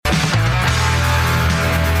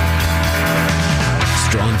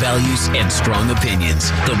values and strong opinions.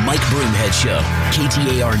 The Mike Broomhead Show,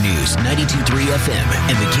 KTAR News, 92.3 FM,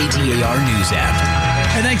 and the KTAR News app.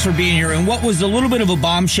 Hey, thanks for being here. And what was a little bit of a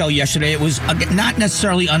bombshell yesterday, it was not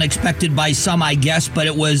necessarily unexpected by some, I guess, but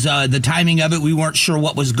it was the timing of it. We weren't sure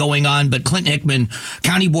what was going on. But Clint Hickman,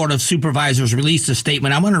 County Board of Supervisors, released a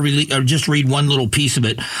statement. I'm going to just read one little piece of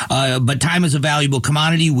it. But time is a valuable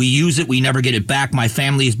commodity. We use it. We never get it back. My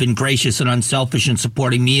family has been gracious and unselfish in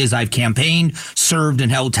supporting me as I've campaigned, served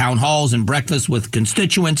and held town halls and breakfasts with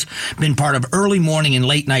constituents, been part of early morning and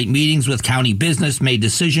late night meetings with county business, made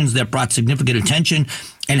decisions that brought significant attention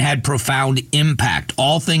and had profound impact.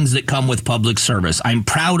 All things that come with public service. I'm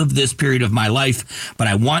proud of this period of my life, but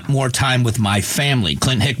I want more time with my family.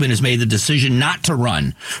 Clint Hickman has made the decision not to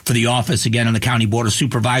run for the office again on the County Board of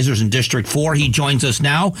Supervisors in District 4. He joins us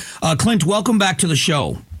now. Clint, welcome back to the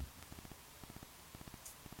show.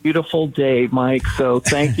 Beautiful day, Mike. So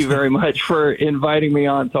thank you very much for inviting me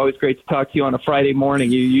on. It's always great to talk to you on a Friday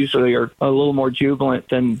morning. You usually are a little more jubilant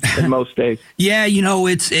than most days. Yeah, you know,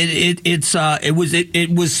 it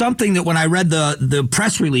was something that when I read the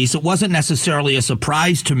press release, it wasn't necessarily a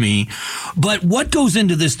surprise to me. But what goes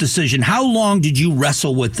into this decision? How long did you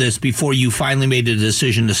wrestle with this before you finally made the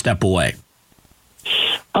decision to step away?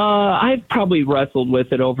 I've probably wrestled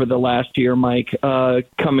with it over the last year, Mike,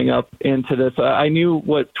 coming up into this. I knew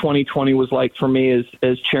what 2020 was like for me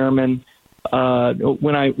as chairman.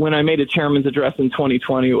 When I made a chairman's address in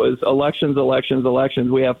 2020, it was elections.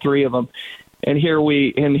 We have 3 of them. And here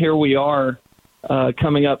we are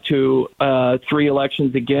coming up to 3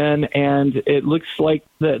 elections again. And it looks like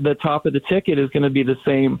the top of the ticket is going to be the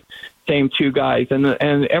same 2 guys. And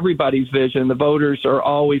everybody's vision, the voters are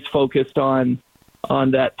always focused on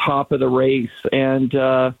that top of the race. And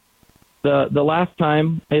the last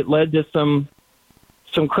time it led to some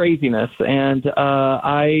craziness. And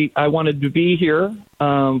I wanted to be here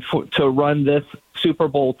to run this Super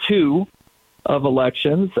Bowl II of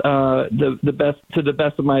elections to the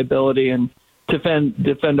best of my ability and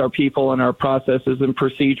defend our people and our processes and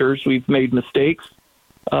procedures. We've made mistakes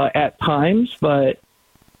at times, but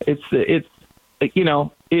it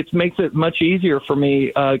makes it much easier for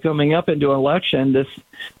me coming up into an election to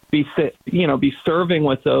be serving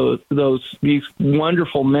with these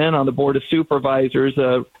wonderful men on the Board of Supervisors,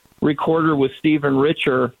 a recorder with Stephen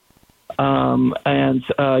Richer, and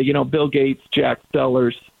Bill Gates, Jack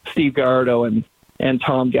Stellers, Steve Gardo, and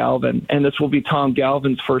Tom Galvin. And this will be Tom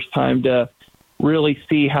Galvin's first time to really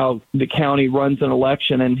see how the county runs an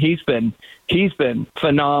election, and he's been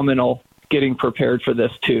phenomenal getting prepared for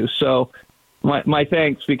this too. So my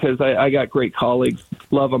thanks, because I got great colleagues.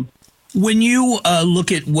 Love them. When you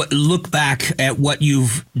look back at what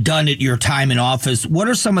you've done at your time in office, what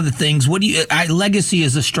are some of the things? Legacy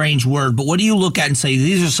is a strange word, but what do you look at and say,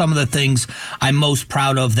 these are some of the things I'm most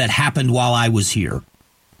proud of that happened while I was here?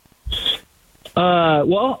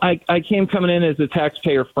 Well, I came coming in as a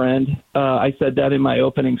taxpayer friend. I said that in my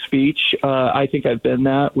opening speech. I think I've been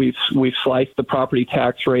that. We've sliced the property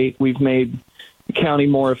tax rate. We've made the county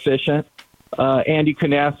more efficient. Andy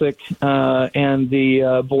Kunasik and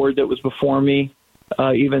the board that was before me,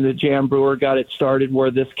 even the Jan Brewer, got it started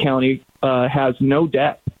where this county has no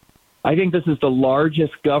debt. I think this is the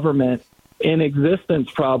largest government in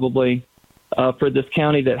existence, probably, for this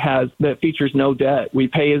county that features no debt. We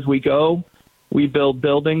pay as we go. We build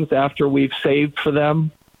buildings after we've saved for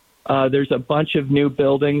them. There's a bunch of new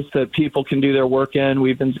buildings that people can do their work in.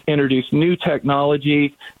 We've introduced new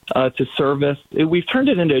technology to service. We've turned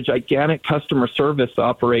it into a gigantic customer service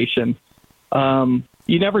operation. You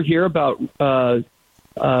never hear about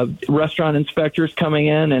restaurant inspectors coming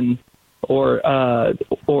in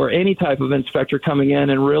or any type of inspector coming in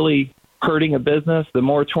and really hurting a business. The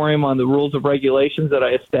moratorium on the rules of regulations that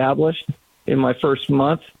I established in my first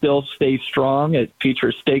month still stays strong. It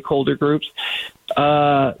features stakeholder groups.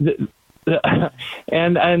 And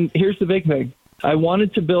here's the big thing. I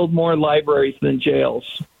wanted to build more libraries than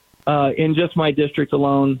jails. In just my district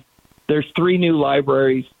alone, there's 3 new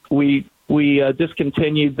libraries. We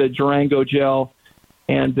discontinued the Durango jail,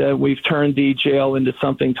 and we've turned the jail into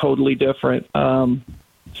something totally different.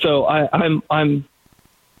 So I'm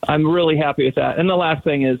really happy with that. And the last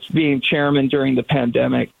thing is being chairman during the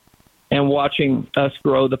pandemic and watching us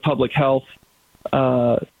grow the public health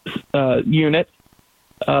unit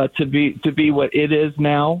to be what it is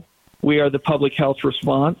now. We are the public health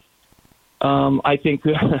response. I think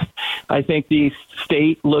the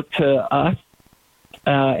state looked to us,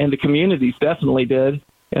 and the communities definitely did,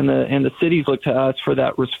 and the cities looked to us for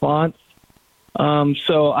that response.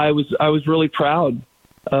 So I was really proud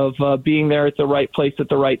of being there at the right place at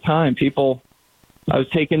the right time. I was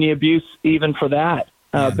taking the abuse even for that.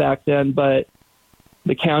 back then, but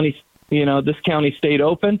the county, this county stayed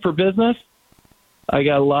open for business. I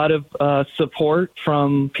got a lot of support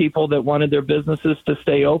from people that wanted their businesses to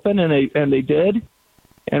stay open, and they did,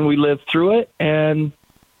 and we lived through it. And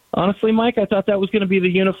honestly, Mike, I thought that was going to be the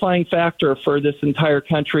unifying factor for this entire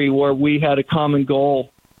country, where we had a common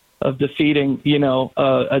goal of defeating,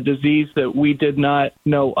 a disease that we did not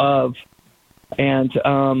know of, and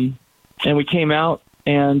we came out,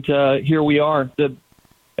 and here we are,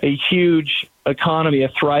 a huge economy, a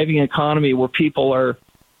thriving economy where people are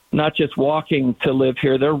not just walking to live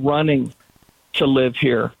here, they're running to live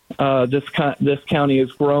here. This county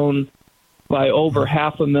has grown by over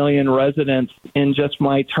 500,000 residents in just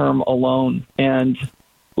my term alone, and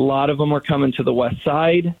a lot of them are coming to the west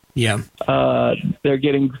side. Yeah, they're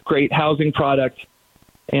getting great housing product,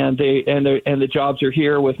 and the jobs are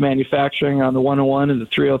here with manufacturing on the 101 and the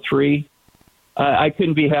 303. I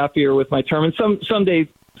couldn't be happier with my term, and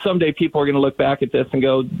someday people are going to look back at this and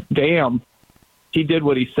go, "Damn, he did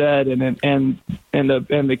what he said," and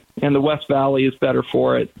the West Valley is better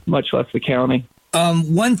for it, much less the county.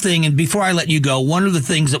 One thing, and before I let you go, one of the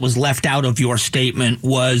things that was left out of your statement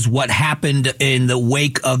was what happened in the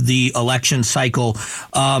wake of the election cycle.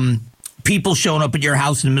 People showing up at your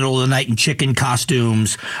house in the middle of the night in chicken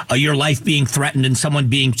costumes, your life being threatened, and someone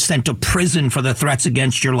being sent to prison for the threats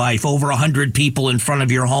against your life, over 100 people in front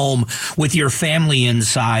of your home with your family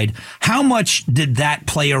inside. How much did that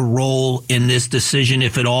play a role in this decision,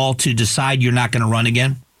 if at all, to decide you're not going to run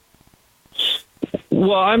again?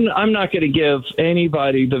 Well, I'm not going to give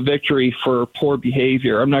anybody the victory for poor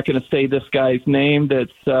behavior. I'm not going to say this guy's name that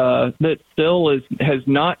still has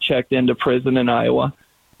not checked into prison in Iowa.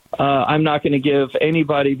 I'm not going to give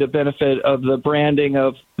anybody the benefit of the branding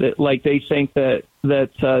of that, like they think that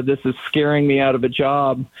this is scaring me out of a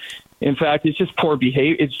job. In fact, it's just poor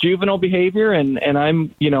behavior. It's juvenile behavior, and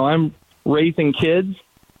I'm raising kids,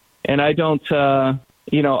 and I don't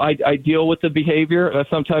I deal with the behavior.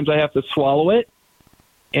 Sometimes I have to swallow it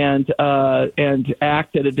and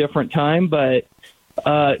act at a different time, but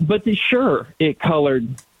sure, it's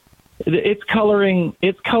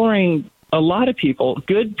coloring a lot of people,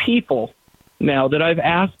 good people now that I've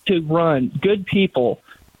asked to run, good people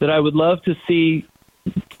that I would love to see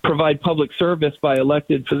provide public service by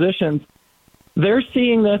elected positions. They're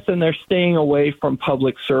seeing this and they're staying away from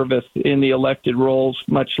public service in the elected roles,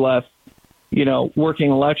 much less, working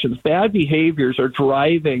elections. Bad behaviors are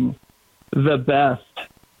driving the best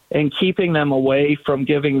and keeping them away from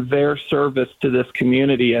giving their service to this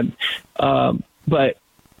community. And, but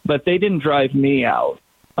they didn't drive me out.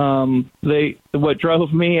 What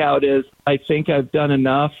drove me out is I think I've done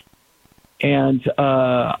enough, and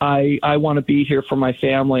I want to be here for my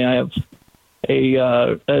family. I have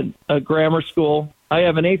a grammar school. I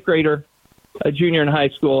have an 8th grader, a junior in high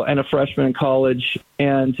school, and a freshman in college,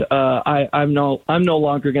 and I'm no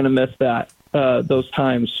longer going to miss those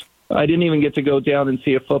times. I didn't even get to go down and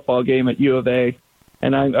see a football game at U of A,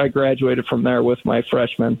 and I graduated from there with my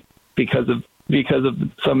freshman because of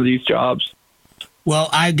some of these jobs.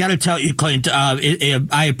 Well, I got to tell you, Clint,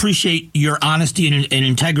 I appreciate your honesty and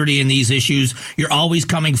integrity in these issues. You're always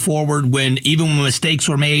coming forward even when mistakes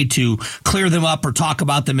were made, to clear them up or talk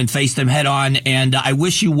about them and face them head on. And I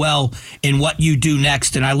wish you well in what you do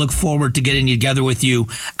next. And I look forward to getting together with you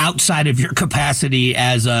outside of your capacity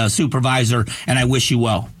as a supervisor. And I wish you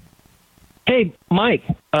well. Hey, Mike,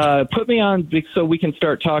 put me on so we can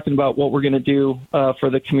start talking about what we're going to do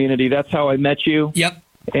for the community. That's how I met you. Yep.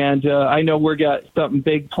 And I know we've got something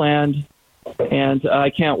big planned, and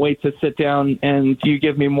I can't wait to sit down and you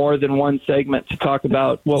give me more than one segment to talk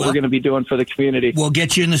about what we're going to be doing for the community. We'll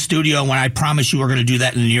get you in the studio, and I promise you we're going to do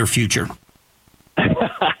that in the near future.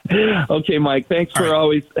 Okay, Mike. Thanks for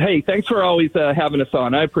always having us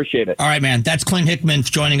on. I appreciate it. All right, man. That's Clint Hickman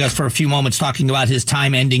joining us for a few moments, talking about his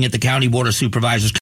time ending at the County Board of Supervisors.